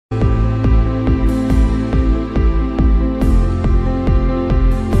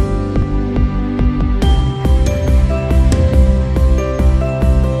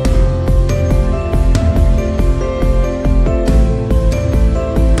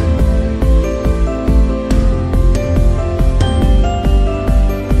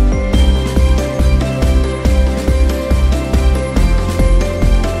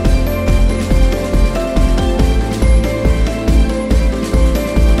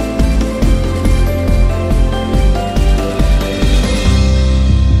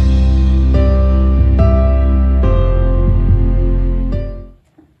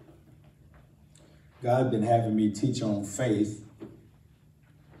been having me teach on faith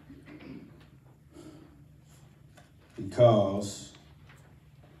because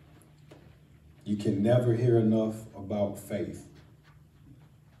you can never hear enough about faith.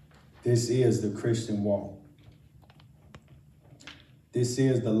 This is the Christian walk. This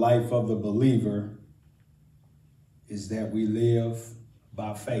is the life of the believer, is that we live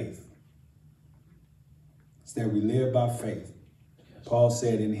by faith. It's that we live by faith. Yes. Paul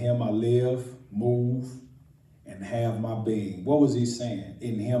said, in him I live, move, and have my being. What was he saying?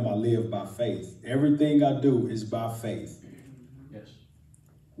 In him I live by faith. Everything I do is by faith. Yes.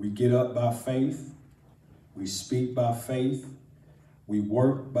 We get up by faith. We speak by faith. We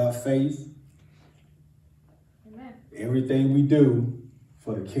work by faith. Amen. Everything we do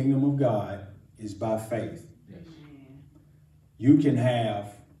for the kingdom of God is by faith. Yes. You can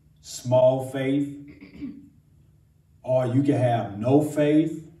have small faith, or you can have no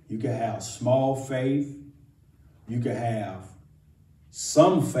faith. You can have small faith. You can have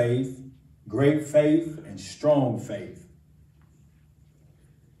some faith, great faith, and strong faith.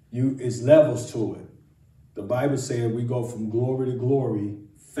 It's levels to it. The Bible said we go from glory to glory,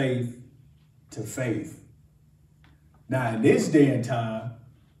 faith to faith. Now, in this day and time,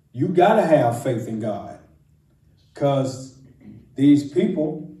 you got to have faith in God, because these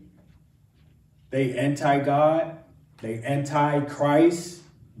people, they anti-God, they anti-Christ.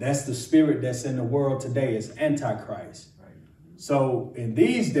 That's the spirit that's in the world today, is anti-Christ. Right. So in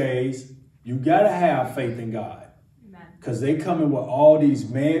these days, you got to have faith in God, because they coming with all these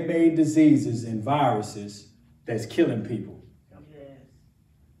man-made diseases and viruses that's killing people. Yes.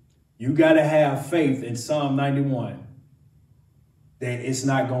 You got to have faith in Psalm 91 that it's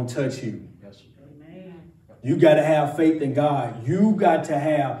not going to touch you. Yes. Amen. You got to have faith in God. You got to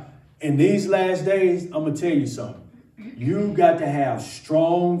have, in these last days, I'm going to tell you something. You got to have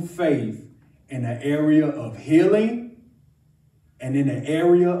strong faith in the area of healing and in the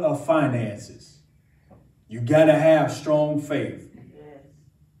area of finances. You got to have strong faith. Yes.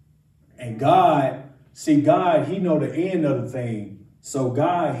 And God, see, God, he know the end of the thing. So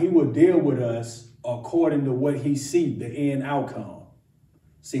God, he will deal with us according to what he see, the end outcome.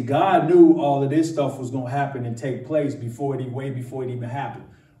 See, God knew all of this stuff was going to happen and take place way before it even happened.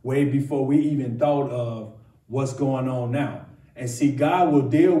 Way before we even thought of what's going on now. And see, God will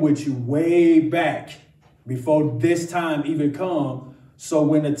deal with you way back before this time even come. So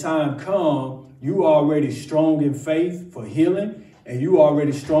when the time come, you already strong in faith for healing, and you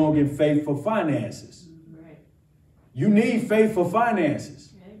already strong in faith for finances. Right. You need faith for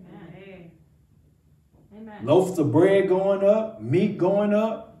finances. Amen. Amen. Loaves of bread going up, meat going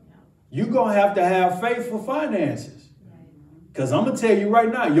up. You're going to have faith for finances. Because I'm going to tell you right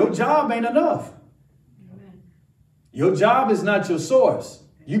now, your job ain't enough. Amen. Your job is not your source.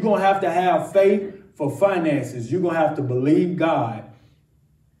 You're going to have faith for finances. You're going to have to believe God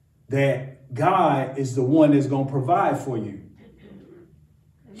that God is the one that's going to provide for you.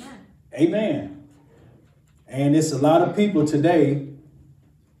 Amen. Amen. And it's a lot of people today,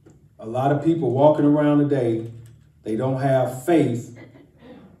 a lot of people walking around today, they don't have faith.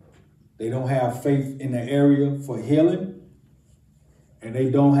 They don't have faith in the area for healing. And they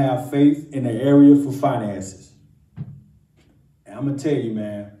don't have faith in the area for finances. And I'm going to tell you,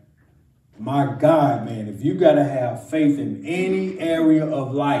 man, my God, man, if you got to have faith in any area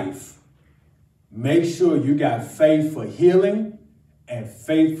of life, make sure you got faith for healing and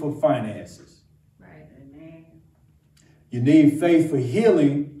faith for finances. Right. Amen. You need faith for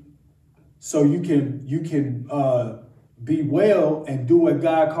healing so you can be well and do what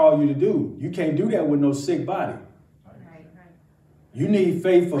God called you to do. You can't do that with no sick body. You need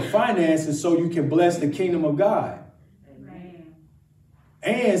faith for finances so you can bless the kingdom of God. Amen.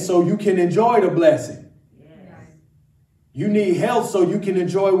 And so you can enjoy the blessing. Yes. You need health so you can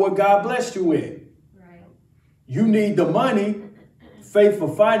enjoy what God blessed you with. Right. You need the money, faith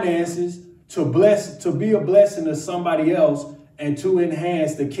for finances, to be a blessing to somebody else and to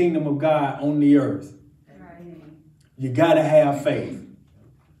enhance the kingdom of God on the earth. Right. You got to have faith.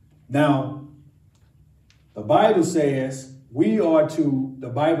 Now, the Bible says,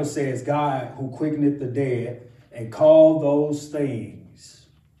 the Bible says, God who quickeneth the dead and call those things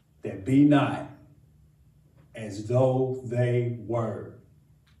that be not as though they were.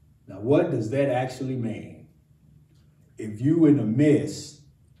 Now, what does that actually mean? If you in the midst,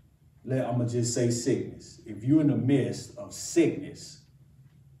 I'm going to just say sickness. If you're in the midst of sickness,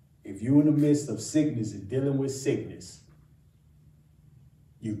 and dealing with sickness,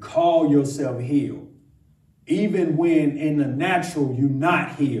 you call yourself healed. Even when in the natural, you're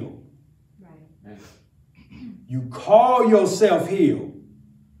not healed. Right. You call yourself healed.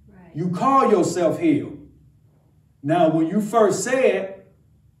 Right. You call yourself healed. Now, when you first say it,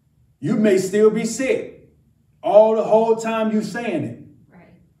 you may still be sick all the whole time you're saying it.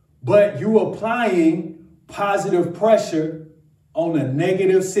 Right. But you applying positive pressure on a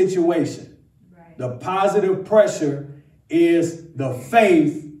negative situation. Right. The positive pressure is the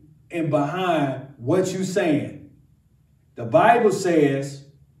faith in behind what you're saying. The Bible says,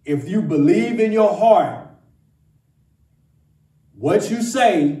 if you believe in your heart what you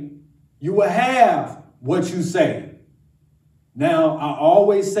say, you will have what you say. Now, I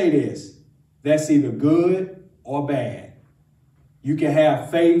always say this, that's either good or bad. You can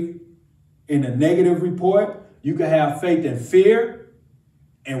have faith in a negative report. You can have faith in fear.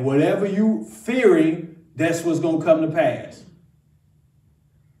 And whatever you fearing, that's what's going to come to pass.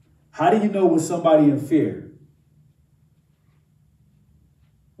 How do you know when somebody in fear?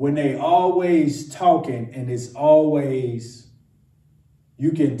 When they always talking and it's always,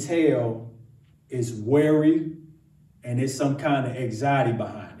 you can tell it's worry and it's some kind of anxiety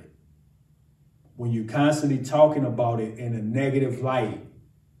behind it. When you're constantly talking about it in a negative light,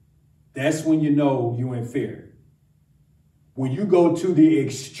 that's when you know you're in fear. When you go to the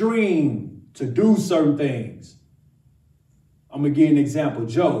extreme to do certain things. I'm going to give you an example.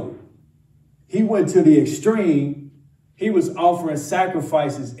 Job, he went to the extreme. He was offering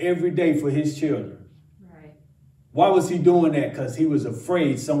sacrifices every day for his children. Right. Why was he doing that? Because he was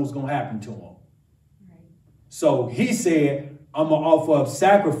afraid something was going to happen to him. Right. So he said, I'm going to offer up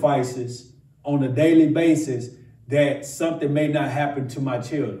sacrifices on a daily basis that something may not happen to my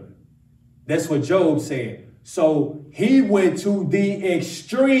children. That's what Job said. So he went to the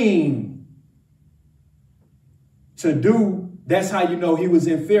extreme to do. That's how you know he was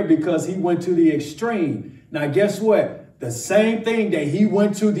in fear, because he went to the extreme. Now, guess what? The same thing that he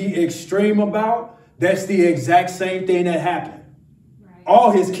went to the extreme about, that's the exact same thing that happened. Right.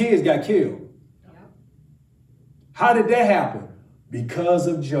 All his kids got killed. Yep. How did that happen? Because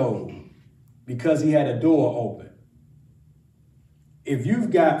of Job. Because he had a door open. If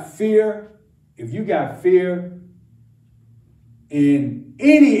you've got fear, in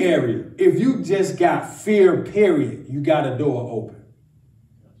any area, if you just got fear, period, you got a door open.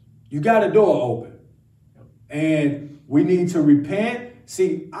 You got a door open. And we need to repent.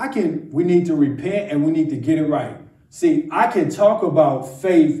 See, we need to repent and we need to get it right. See, I can talk about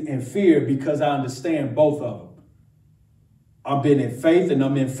faith and fear because I understand both of them. I've been in faith and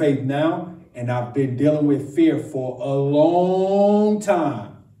I'm in faith now. And I've been dealing with fear for a long time.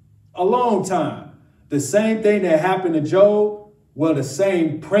 A long time. The same thing that happened to Job, well, the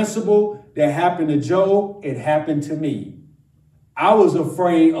same principle that happened to Job, it happened to me. I was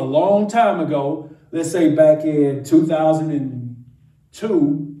afraid a long time ago, let's say back in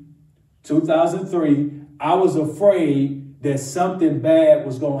 2002, 2003, I was afraid that something bad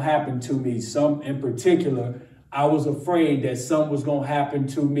was going to happen to me. Some in particular, I was afraid that something was going to happen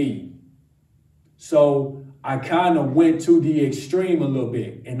to me. So I kind of went to the extreme a little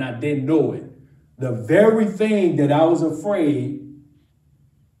bit and I didn't know it. The very thing that I was afraid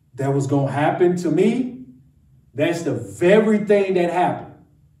that was going to happen to me, that's the very thing that happened.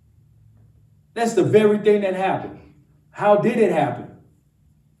 That's the very thing that happened. How did it happen?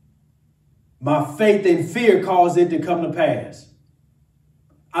 My faith and fear caused it to come to pass.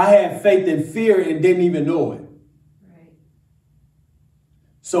 I had faith and fear and didn't even know it. Right.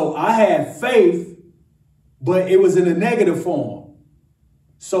 So I had faith, but it was in a negative form.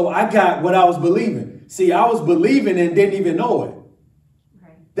 So I got what I was believing. See, I was believing and didn't even know it.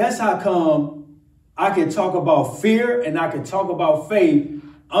 Right. That's how come I can talk about fear and I can talk about faith.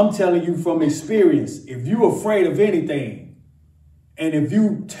 I'm telling you from experience, if you're afraid of anything, and if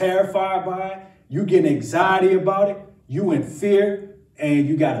you terrified by it, you get anxiety about it, you in fear, and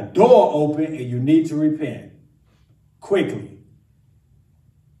you got a door open and you need to repent quickly.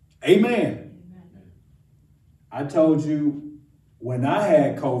 Amen. I told you when I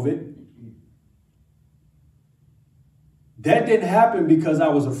had COVID, that didn't happen because I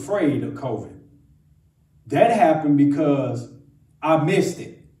was afraid of COVID. That happened because I missed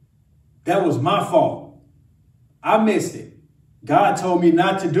it. That was my fault. I missed it. God told me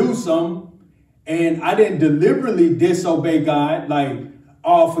not to do something, and I didn't deliberately disobey God. Like,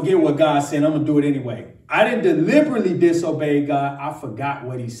 oh, forget what God said, I'm going to do it anyway. I didn't deliberately disobey God. I forgot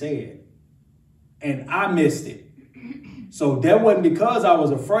what he said. And I missed it. So that wasn't because I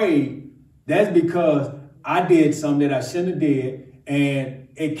was afraid. That's because I did something that I shouldn't have did, and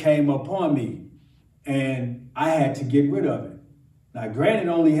it came upon me, and I had to get rid of it. Now, granted,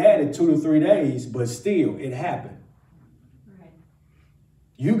 only had it 2 to 3 days, but still, it happened. Right.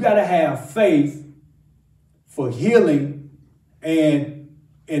 You got to have faith for healing, and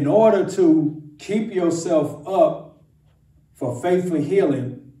in order to keep yourself up for faith for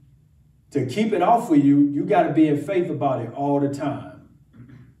healing, to keep it off for you, you got to be in faith about it all the time.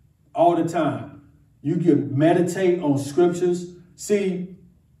 All the time. You can meditate on scriptures. See,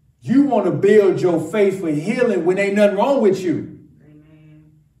 you want to build your faith for healing when ain't nothing wrong with you.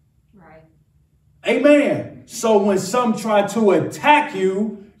 Amen. Right. Amen. So when some try to attack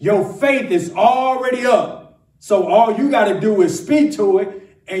you, your faith is already up. So all you got to do is speak to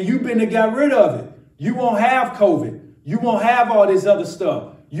it, and you've been to get rid of it. You won't have COVID. You won't have all this other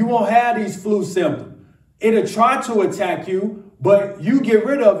stuff. You won't have these flu symptoms. It'll try to attack you, but you get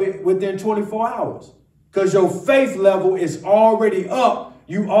rid of it within 24 hours because your faith level is already up.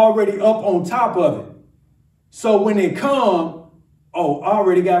 You already up on top of it. So when it come, oh, I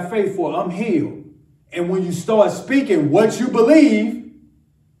already got faith for it. I'm healed. And when you start speaking what you believe,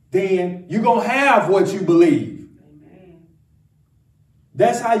 then you're going to have what you believe. Amen.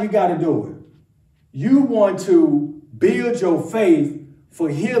 That's how you got to do it. You want to build your faith for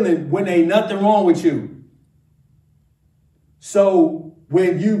healing when ain't nothing wrong with you. So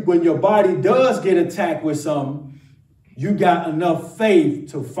when your body does get attacked with something, you got enough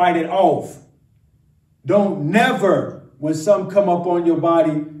faith to fight it off. Don't never, when something come up on your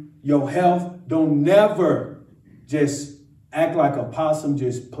body, your health, don't never just act like a possum,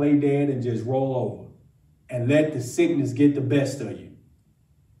 just play dead and just roll over and let the sickness get the best of you.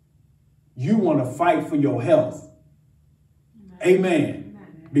 You want to fight for your health. Amen.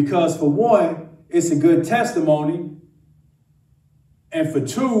 Because for one, it's a good testimony. And for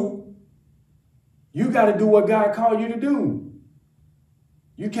two, you got to do what God called you to do.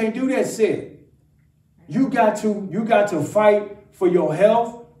 You can't do that sick. You got to fight for your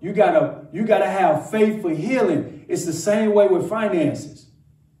health. You got to have faith for healing. It's the same way with finances.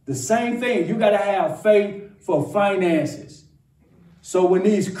 The same thing. You got to have faith for finances. So when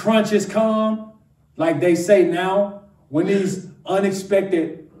these crunches come, like they say now, when these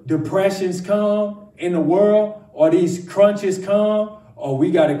unexpected depressions come in the world, or these crunches come, or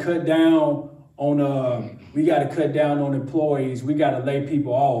we got to cut down on employees. We got to lay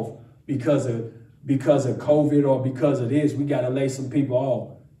people off because of COVID or because of this. We got to lay some people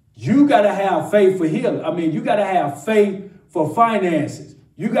off. You got to have faith for healing. I mean, you got to have faith for finances.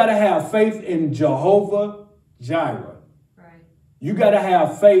 You got to have faith in Jehovah Jireh. Right. You got to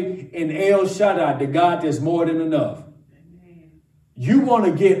have faith in El Shaddai, the God that's more than enough. Amen. You want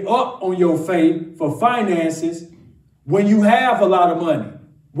to get up on your faith for finances when you have a lot of money,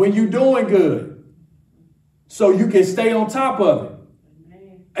 when you're doing good, so you can stay on top of it.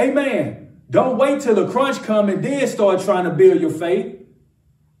 Amen. Amen. Don't wait till the crunch come and then start trying to build your faith.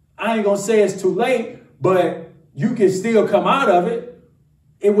 I ain't going to say it's too late, but you can still come out of it.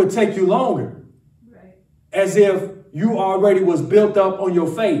 It would take you longer. Right. As if you already was built up on your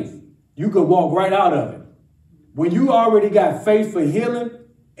faith. You could walk right out of it. When you already got faith for healing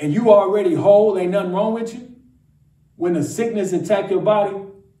and you already whole, ain't nothing wrong with you. When the sickness attack your body,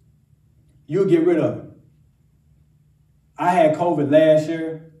 you'll get rid of it. I had COVID last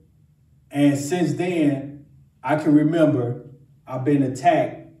year, and since then, I can remember I've been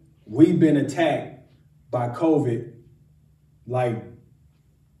attacked. We've been attacked by COVID like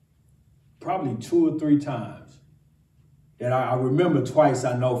probably 2 or 3 times. That I remember twice,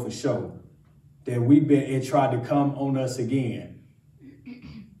 I know for sure, that it tried to come on us again.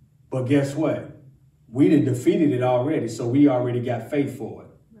 But guess what? We done defeated it already, so we already got faith for it.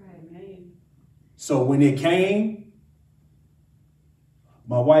 Right. So when it came,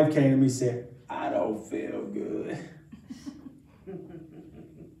 my wife came to me and said, I don't feel good.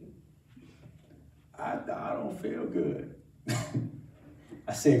 I don't feel good.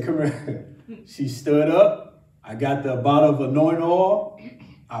 I said, come here. She stood up. I got the bottle of anointing oil.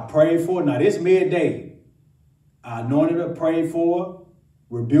 I prayed for her. Now, this midday. I anointed her, prayed for her,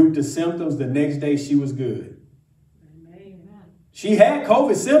 rebuked the symptoms. The next day, she was good. Amen. She had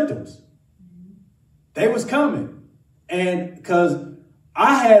COVID symptoms. They was coming. And because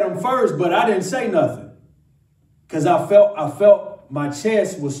I had them first, but I didn't say nothing. Because I felt my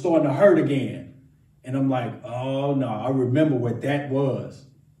chest was starting to hurt again. And I'm like, oh, no, I remember what that was.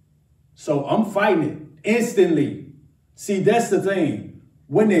 So I'm fighting it instantly. See, that's the thing.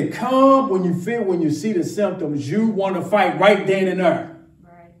 When they come, when you see the symptoms, you want to fight right then and there.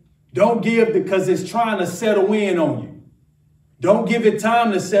 Right. Don't give because it's trying to settle in on you. Don't give it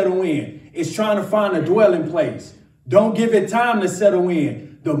time to settle in. It's trying to find a dwelling place. Don't give it time to settle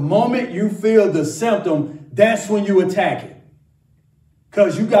in. The moment you feel the symptom, that's when you attack it.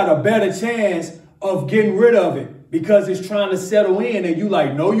 Because you got a better chance of getting rid of it because it's trying to settle in and you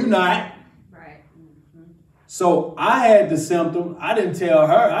like, no, you're not. Right. Mm-hmm. So I had the symptom. I didn't tell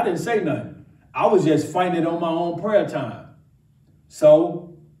her. I didn't say nothing. I was just fighting it on my own prayer time.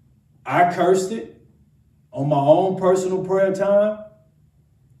 So I cursed it on my own personal prayer time.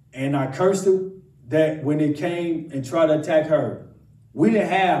 And I cursed it that when it came and tried to attack her, we didn't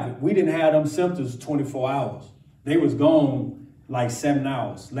have them symptoms 24 hours. They was gone like 7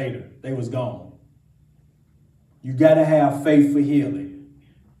 hours later. They was gone. You got to have faith for healing.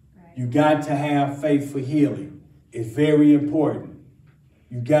 You got to have faith for healing. It's very important.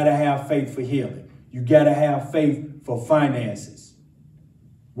 You got to have faith for healing. You got to have faith for finances.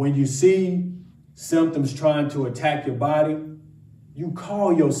 When you see symptoms trying to attack your body, you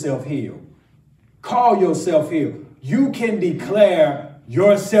call yourself healed. Call yourself healed. You can declare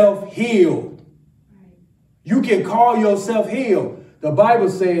yourself healed. You can call yourself healed. The Bible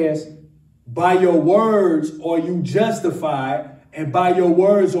says, by your words are you justified, and by your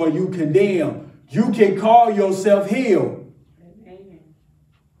words are you condemned. You can call yourself healed. Amen.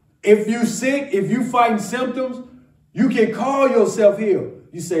 If you sick, if you fighting symptoms, you can call yourself healed.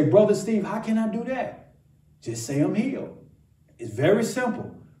 You say, Brother Steve, how can I do that? Just say I'm healed. It's very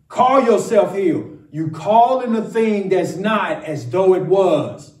simple. Call yourself healed. You calling the thing that's not as though it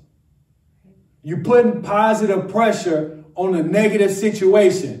was. You putting positive pressure on a negative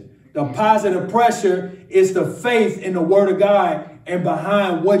situation. The positive pressure is the faith in the word of God and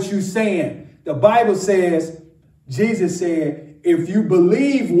behind what you're saying. The Bible says, Jesus said, if you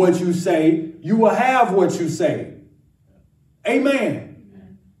believe what you say, you will have what you say. Amen.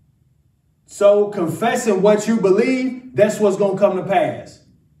 So confessing what you believe, that's what's going to come to pass.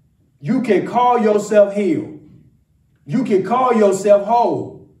 You can call yourself healed. You can call yourself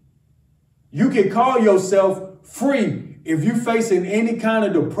whole. You can call yourself free. If you're facing any kind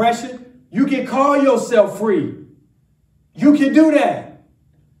of depression, you can call yourself free. You can do that.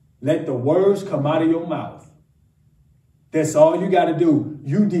 Let the words come out of your mouth. That's all you got to do.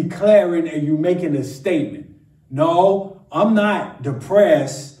 You declaring and you making a statement. No, I'm not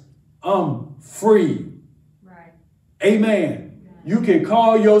depressed. I'm free. Right. Amen. Yeah. You can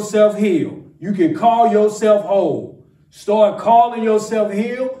call yourself healed. You can call yourself whole. Start calling yourself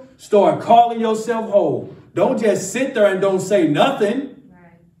healed. Start calling yourself whole. Don't just sit there and don't say nothing.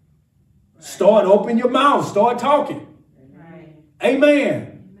 Right. Start open your mouth. Start talking. Right. Amen.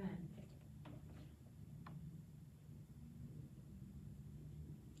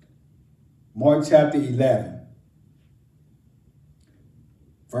 Mark chapter 11,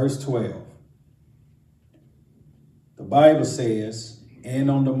 verse 12. The Bible says, and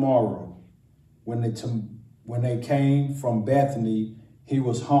on the morrow, when they came from Bethany, he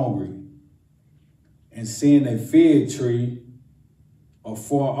was hungry. And seeing a fig tree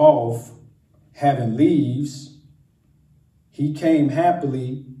afar off, having leaves, he came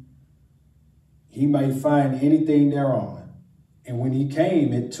happily, he might find anything thereon. And when he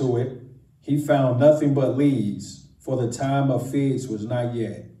came to it, he found nothing but leaves, for the time of figs was not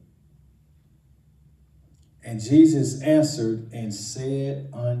yet. And Jesus answered and said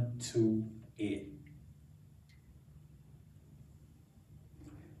unto it.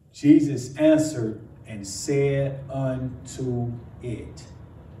 Jesus answered and said unto it.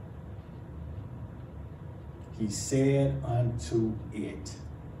 He said unto it.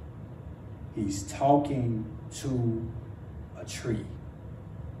 He's talking to a tree.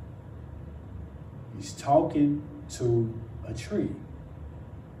 He's talking to a tree.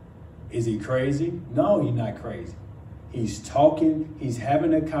 Is he crazy? No, he's not crazy. He's talking, he's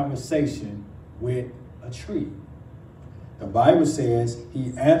having a conversation with a tree. The Bible says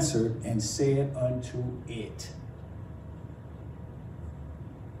he answered and said unto it.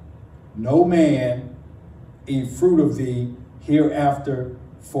 No man eat fruit of thee hereafter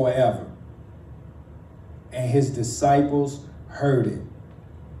forever. And his disciples heard it.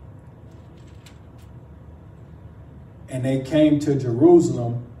 And they came to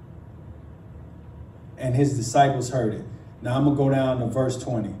Jerusalem, and his disciples heard it. Now I'm going to go down to verse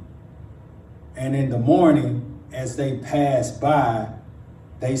 20. And in the morning, as they passed by,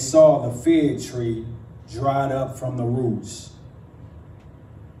 they saw the fig tree dried up from the roots.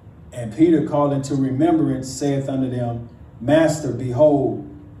 And Peter, calling to remembrance, saith unto them, Master,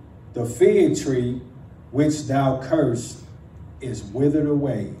 behold, the fig tree which thou cursed is withered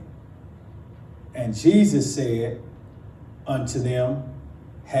away. And Jesus said unto them,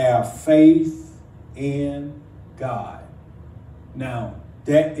 have faith in God. Now,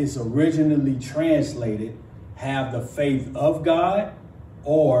 that is originally translated, have the faith of God,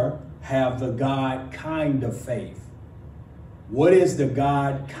 or have the God kind of faith. What is the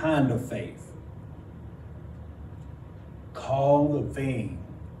God kind of faith? Call the thing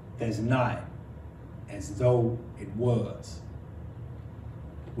that's not as though it was.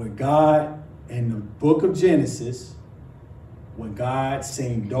 When God, in the book of Genesis, When God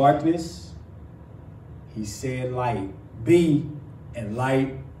seen darkness, he said light be, and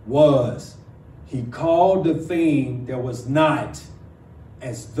light was. He called the thing that was not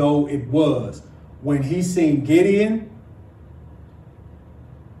as though it was. When he seen Gideon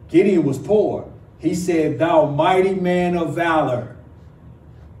was poor. He said, thou mighty man of valor.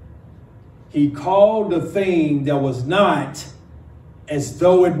 He called the thing that was not as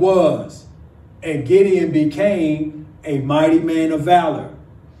though it was. And Gideon became a mighty man of valor.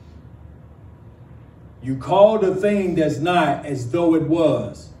 You call the thing that's not as though it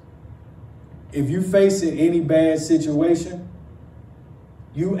was. If you facing any bad situation,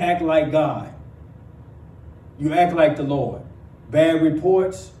 you act like God. You act like the Lord. Bad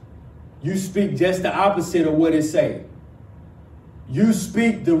reports, you speak just the opposite of what it say. You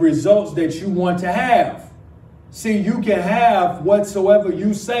speak the results that you want to have. See, you can have whatsoever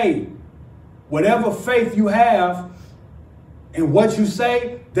you say. Whatever faith you have and what you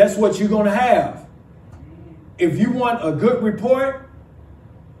say, that's what you're going to have. If you want a good report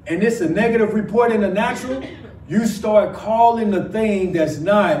and it's a negative report in the natural, you start calling the thing that's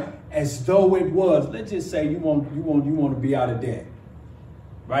not as though it was. Let's just say you want to be out of debt,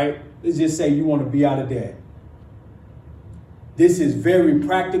 right? Let's just say you want to be out of debt. This is very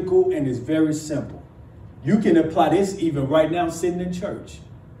practical and it's very simple. You can apply this even right now sitting in church.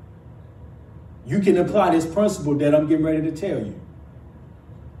 You can apply this principle that I'm getting ready to tell you.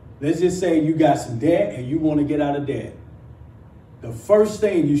 Let's just say you got some debt and you want to get out of debt. The first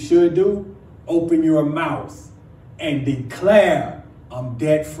thing you should do, open your mouth and declare, I'm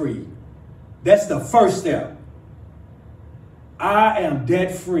debt free. That's the first step. I am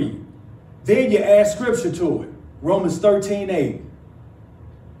debt free. Then you add scripture to it. Romans 13:8.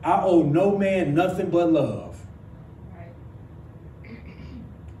 I owe no man nothing but love. Right.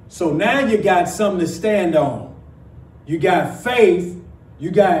 So now you got something to stand on. You got faith. You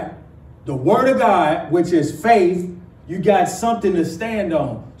got the word of God, which is faith. You got something to stand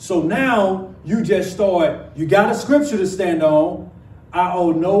on. So now you just start, you got a scripture to stand on. I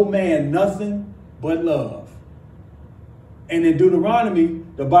owe no man nothing but love. And in Deuteronomy,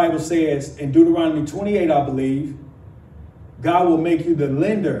 the Bible says, in Deuteronomy 28, I believe, God will make you the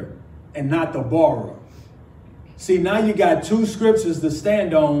lender and not the borrower. See, now you got two scriptures to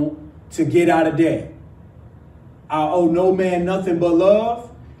stand on to get out of debt. I owe no man nothing but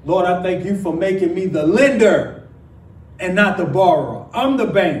love. Lord, I thank you for making me the lender and not the borrower. I'm the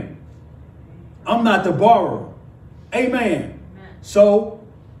bank. I'm not the borrower. Amen. So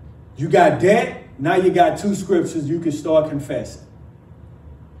you got debt. Now you got two scriptures you can start confessing.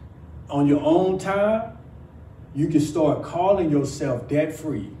 On your own time, you can start calling yourself debt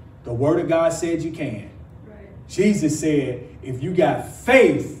free. The word of God said you can. Right. Jesus said, if you got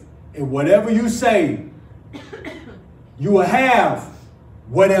faith in whatever you say, you will have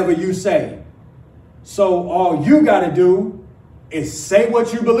whatever you say. So all you got to do is say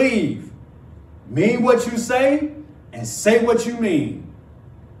what you believe, mean what you say, and say what you mean.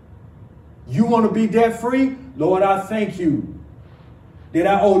 You want to be debt free? Lord, I thank you that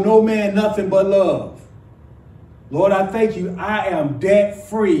I owe no man nothing but love. Lord, I thank you I am debt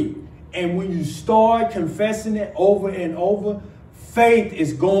free. And when you start confessing it over and over, faith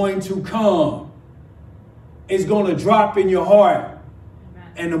is going to come. It's going to drop in your heart.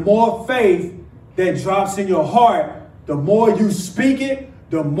 And the more faith that drops in your heart, the more you speak it,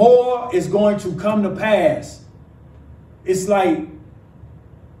 the more it's going to come to pass. It's like,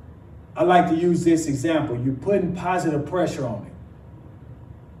 I like to use this example. You're putting positive pressure on it.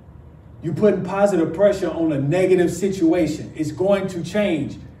 You're putting positive pressure on a negative situation. It's going to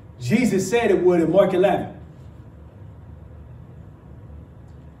change. Jesus said it would in Mark 11.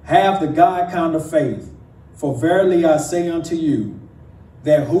 Have the God kind of faith, for verily I say unto you,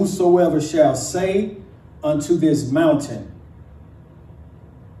 that whosoever shall say unto this mountain,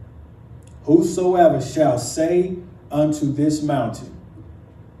 whosoever shall say unto this mountain.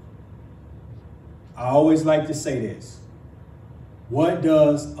 I always like to say this. What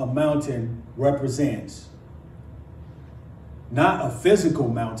does a mountain represent? Not a physical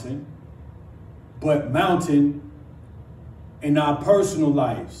mountain, but mountain in our personal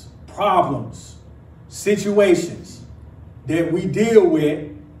lives, problems, situations that we deal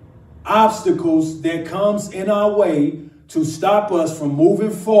with, obstacles that comes in our way to stop us from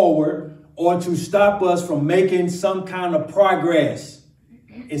moving forward or to stop us from making some kind of progress.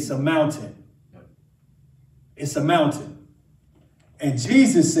 It's a mountain. It's a mountain. And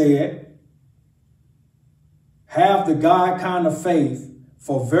Jesus said, have the God kind of faith,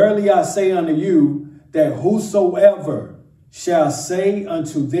 for verily I say unto you, that whosoever shall say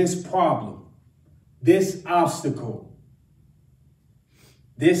unto this problem, this obstacle,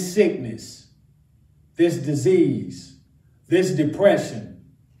 this sickness, this disease, this depression.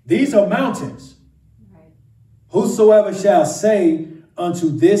 These are mountains. Right. Whosoever shall say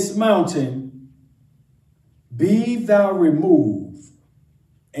unto this mountain, be thou removed,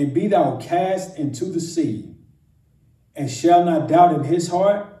 and be thou cast into the sea, and shall not doubt in his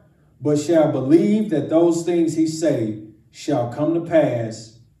heart, but shall believe that those things he say shall come to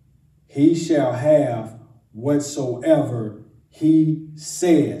pass, he shall have whatsoever he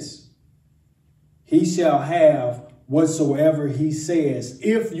says. He shall have whatsoever he says,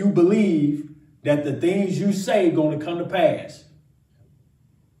 if you believe that the things you say going to come to pass.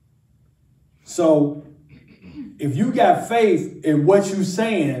 So if you got faith in what you're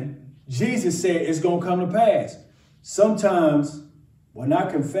saying, Jesus said it's going to come to pass. Sometimes when I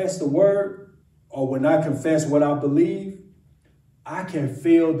confess the word, or when I confess what I believe, I can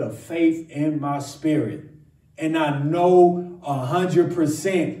feel the faith in my spirit. And I know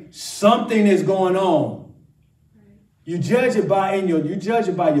 100% something is going on. You judge it by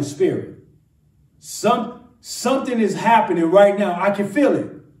your spirit. Something is happening right now. I can feel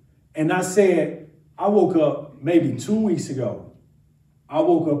it. And I woke up maybe 2 weeks ago. I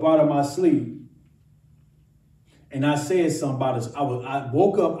woke up out of my sleep. And I said something about this. I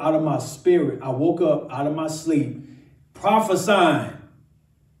woke up out of my spirit. I woke up out of my sleep prophesying.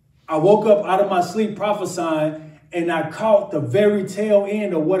 I woke up out of my sleep prophesying, and I caught the very tail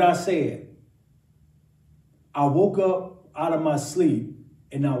end of what I said. I woke up out of my sleep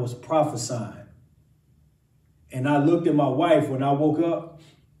and I was prophesying. And I looked at my wife when I woke up.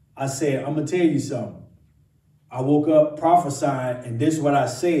 I said, I'm going to tell you something. I woke up prophesying, and this is what I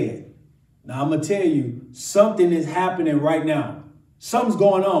said. Now I'm going to tell you, something is happening right now. Something's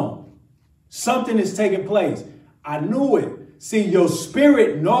going on. Something is taking place. I knew it. See, your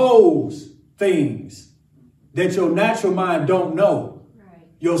spirit knows things that your natural mind don't know. Right.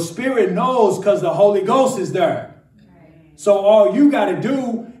 Your spirit knows because the Holy Ghost is there. Right. So all you got to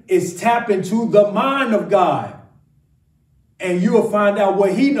do is tap into the mind of God, and you will find out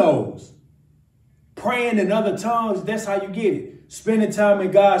what he knows. Praying in other tongues, that's how you get it. Spending time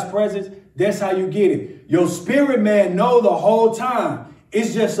in God's presence, that's how you get it. Your spirit man know the whole time.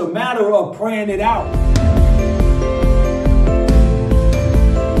 It's just a matter of praying it out.